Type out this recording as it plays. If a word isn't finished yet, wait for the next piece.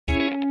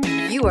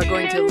You are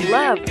going to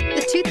love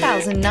the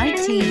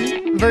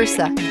 2019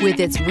 Versa.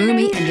 With its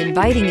roomy and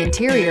inviting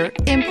interior,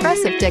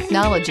 impressive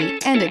technology,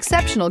 and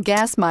exceptional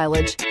gas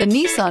mileage, the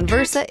Nissan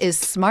Versa is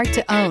smart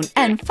to own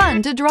and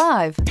fun to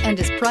drive and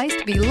is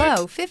priced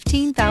below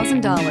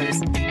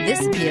 $15,000.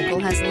 This vehicle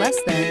has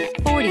less than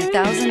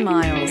 40,000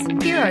 miles.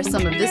 Here are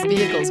some of this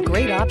vehicle's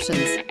great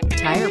options: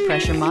 tire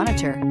pressure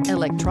monitor,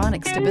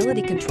 electronic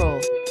stability control,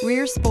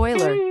 rear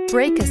spoiler,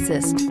 brake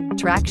assist,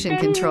 traction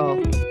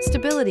control,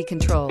 stability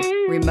control,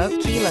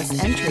 remote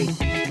keyless entry,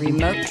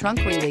 remote trunk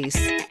release,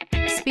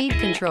 speed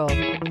control,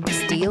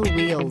 steel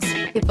wheels.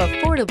 If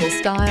affordable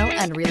style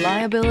and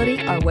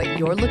reliability are what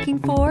you're looking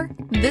for,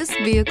 this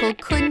vehicle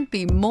couldn't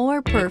be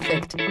more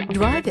perfect.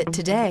 Drive it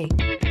today.